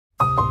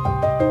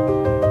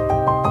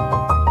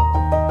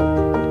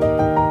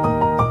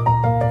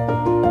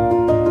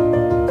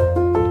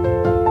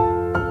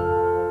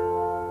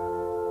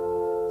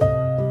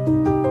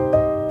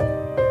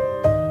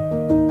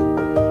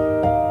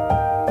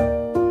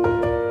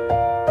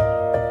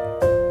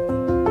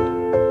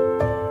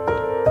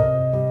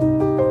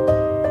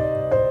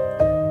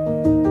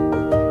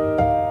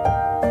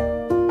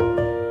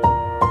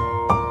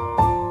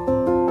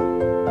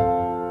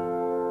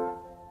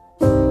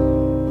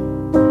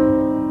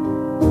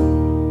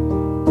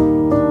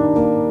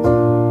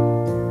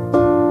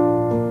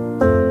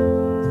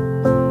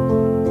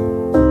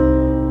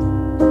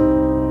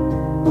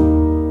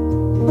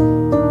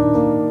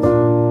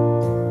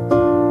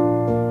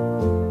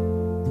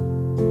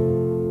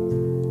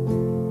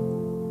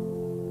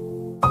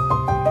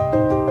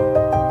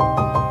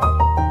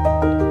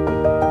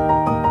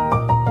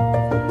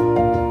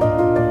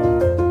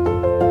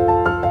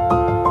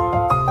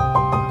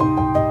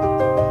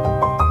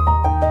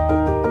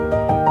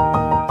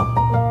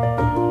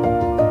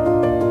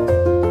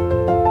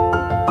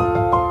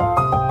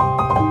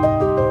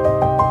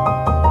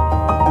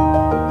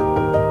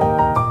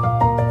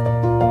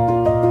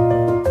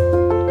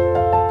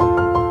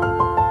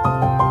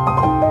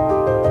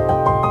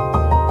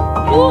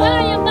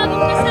Buhay ang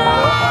bagong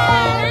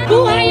kasal!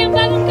 Buhay ang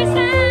bagong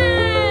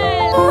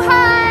kasal!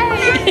 Buhay!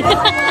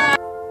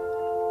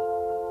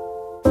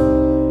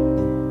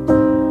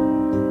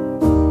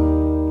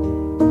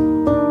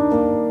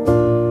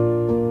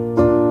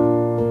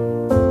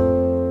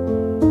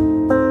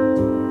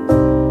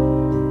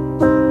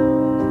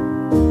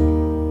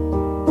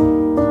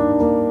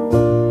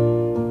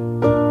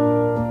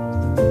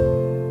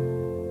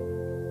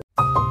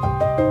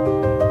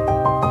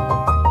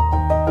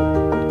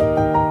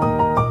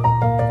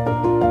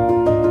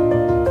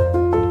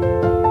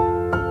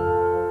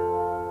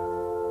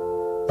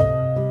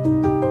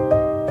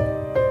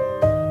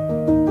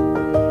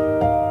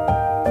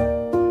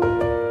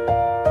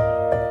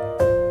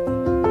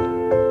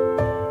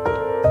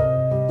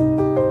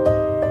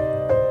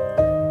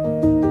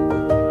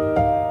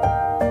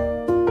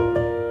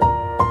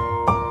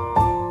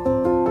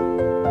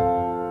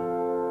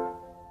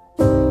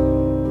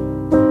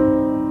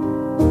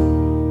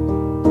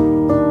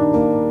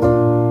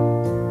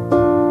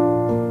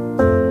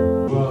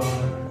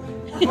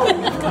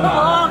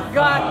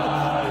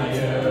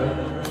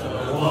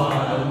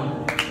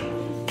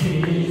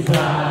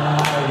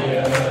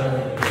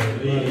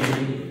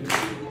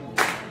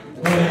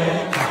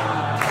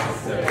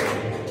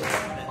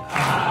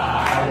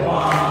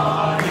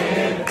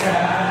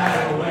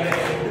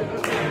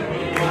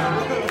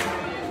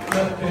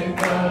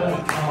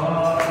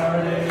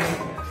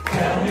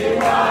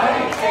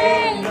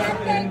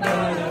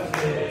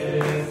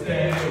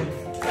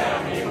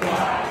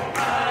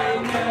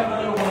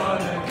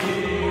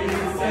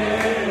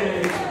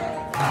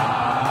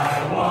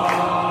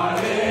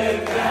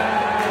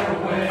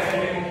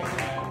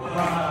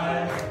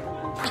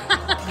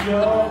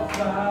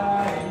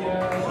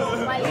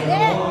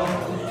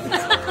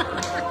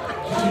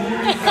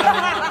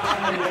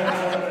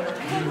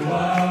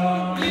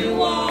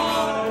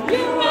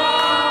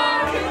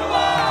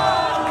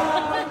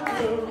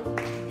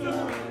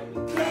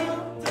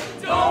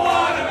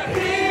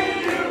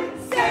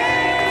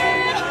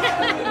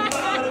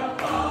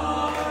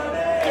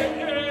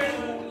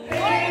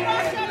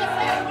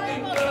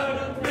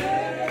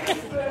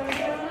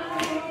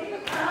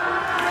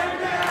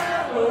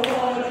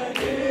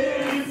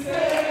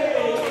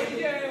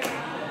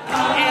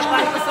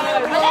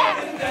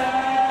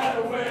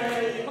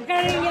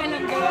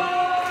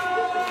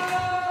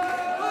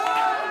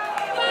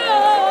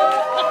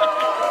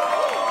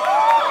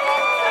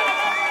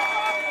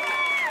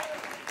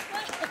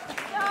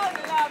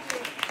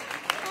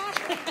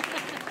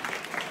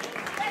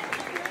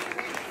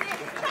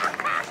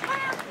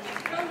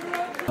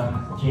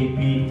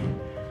 JP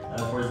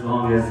for as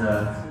long as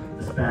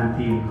the spam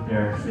team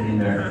there sitting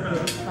there.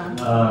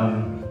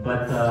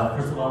 But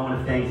first of all, I want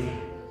to thank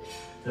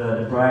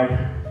the bride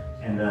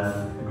and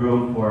the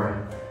groom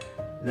for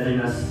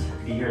letting us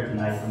be here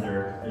tonight on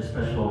their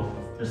special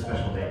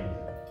day.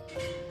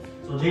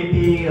 So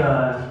JP,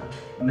 I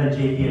met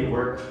JP at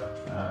work.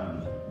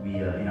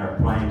 We in our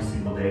prime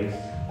single days,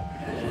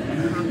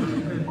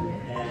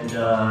 and you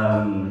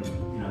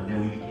know, then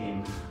we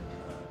became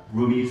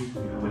roomies.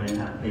 You know, we didn't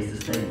have a place to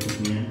stay. He took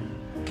me in.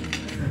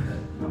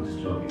 I'm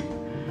just joking.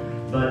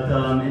 But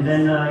and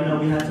then you know,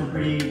 we had some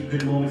pretty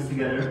good moments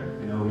together.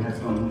 You know, we had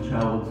some we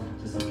traveled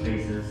to some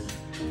places,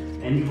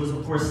 and he was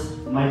of course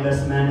my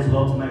best man as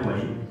well to my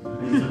wedding.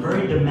 And he's a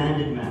very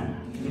demanding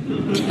man.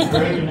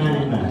 Very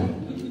demanding man.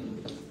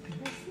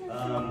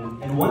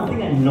 And one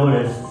thing I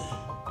noticed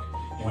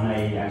when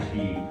I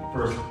actually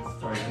first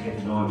started to get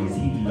to know him is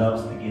he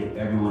loves to give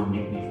everyone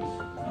nicknames.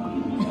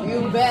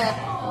 You bet,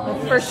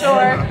 for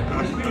sure.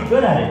 He's really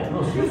good at it.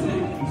 No, seriously,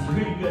 he's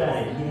really good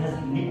at it. He has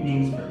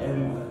nicknames for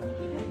everyone.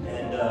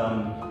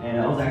 And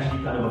I was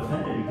actually kind of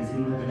offended because he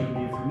didn't have a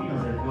nickname for me. I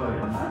was like, "Boy,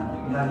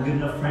 I'm not a good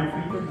enough friend for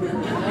you."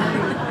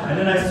 And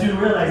then I soon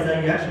realized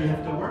that you actually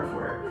have to work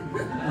for it.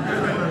 You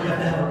have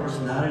to have a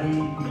personality.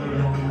 You know, you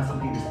have to have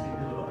something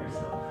distinctive about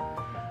yourself.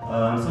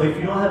 So if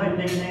you don't have a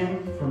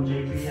nickname from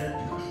JP yet,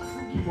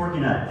 keep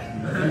working at it.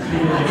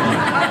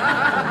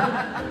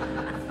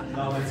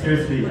 No, but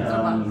seriously, I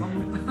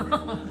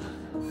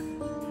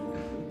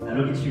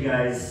look at you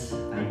guys,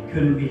 I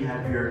couldn't be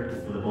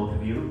happier for the both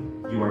of you.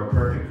 You are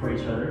perfect for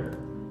each other.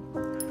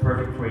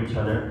 Perfect for each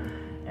other.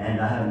 And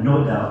I have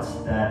no doubts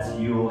that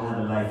you will have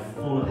a life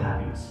full of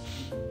happiness.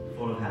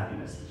 Full of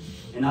happiness.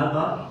 And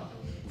Alba,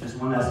 just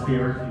one last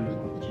favor.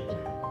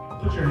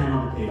 Put your hand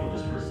on the table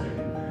just for a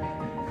second.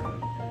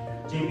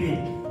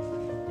 JP,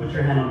 put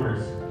your hand on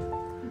hers.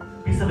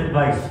 Piece of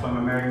advice from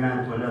a married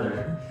man to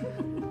another.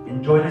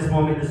 Enjoy this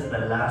moment. This is the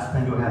last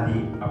time you'll have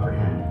the upper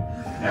hand.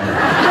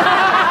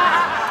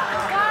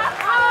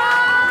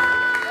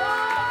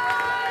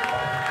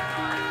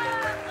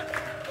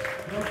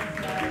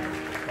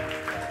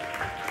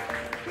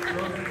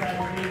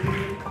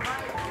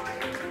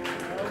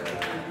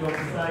 Go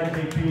beside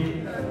JP.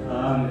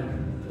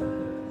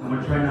 I'm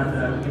gonna try not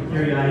to get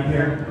teary-eyed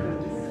here,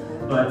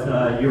 but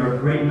you're a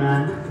great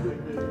man.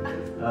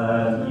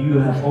 You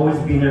have always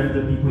been there for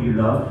the people you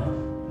love.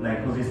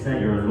 Like Jose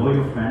said, you're a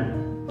loyal friend.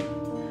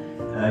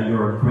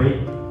 You're a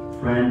great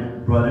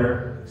friend,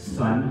 brother,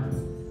 son.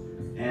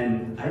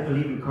 And I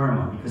believe in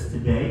karma because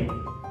today,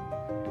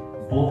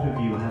 both of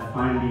you have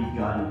finally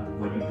gotten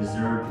what you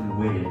deserved and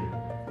waited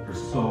for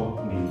so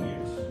many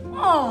years.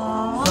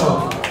 Aww.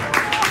 So,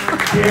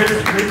 cheers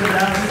with the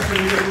last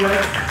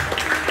Lutz.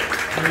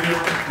 For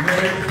your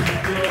marriage to be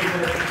filled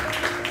with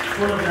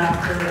full of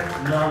laughter,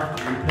 love,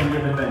 and plenty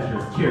of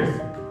adventures. Cheers.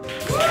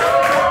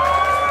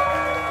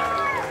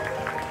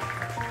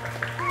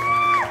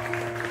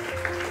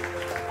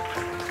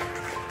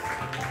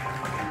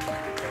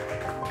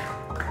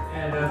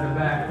 And that's a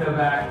back to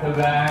back to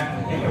back.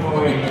 Take them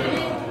away.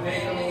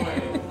 Take them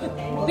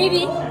away.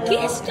 Baby,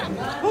 kiss them.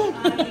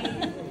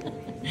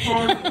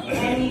 Have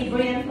any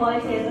brilliant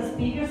quality as a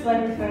speaker, so I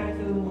prefer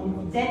to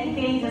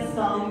dedicate a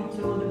song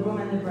to the groom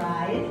and the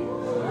bride.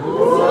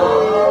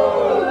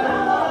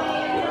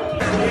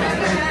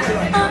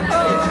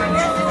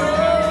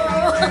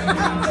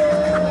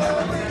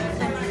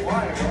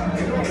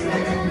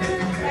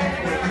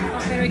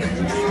 Very good.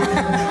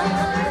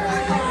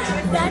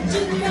 That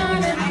you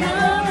gotta know.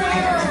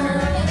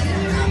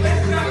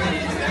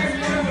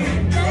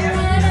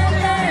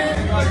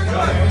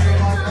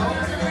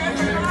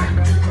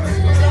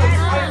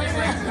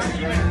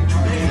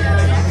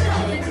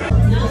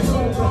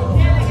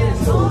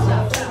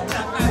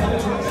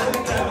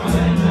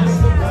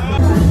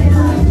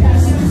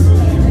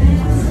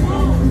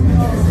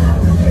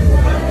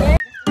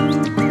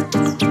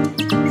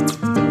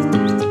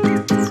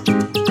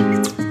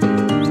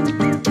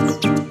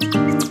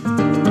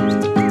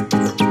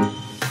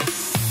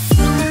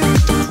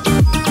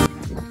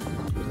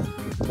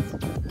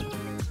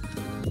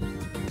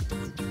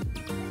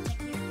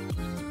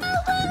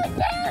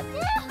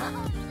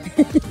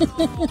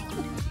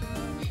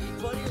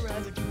 Bunny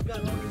rabbit, you got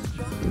all this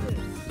chocolate.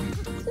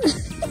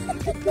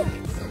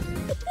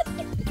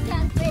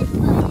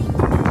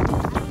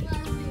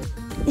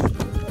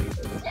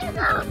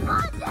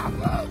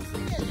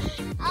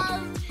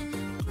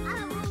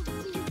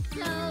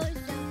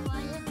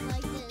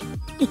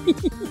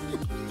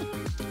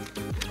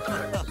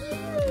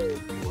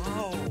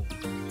 Wow.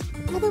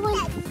 Another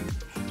one.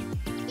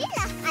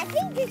 Yeah, I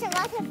think there's a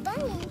lot of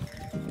bunnies.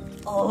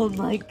 Oh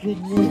my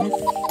goodness.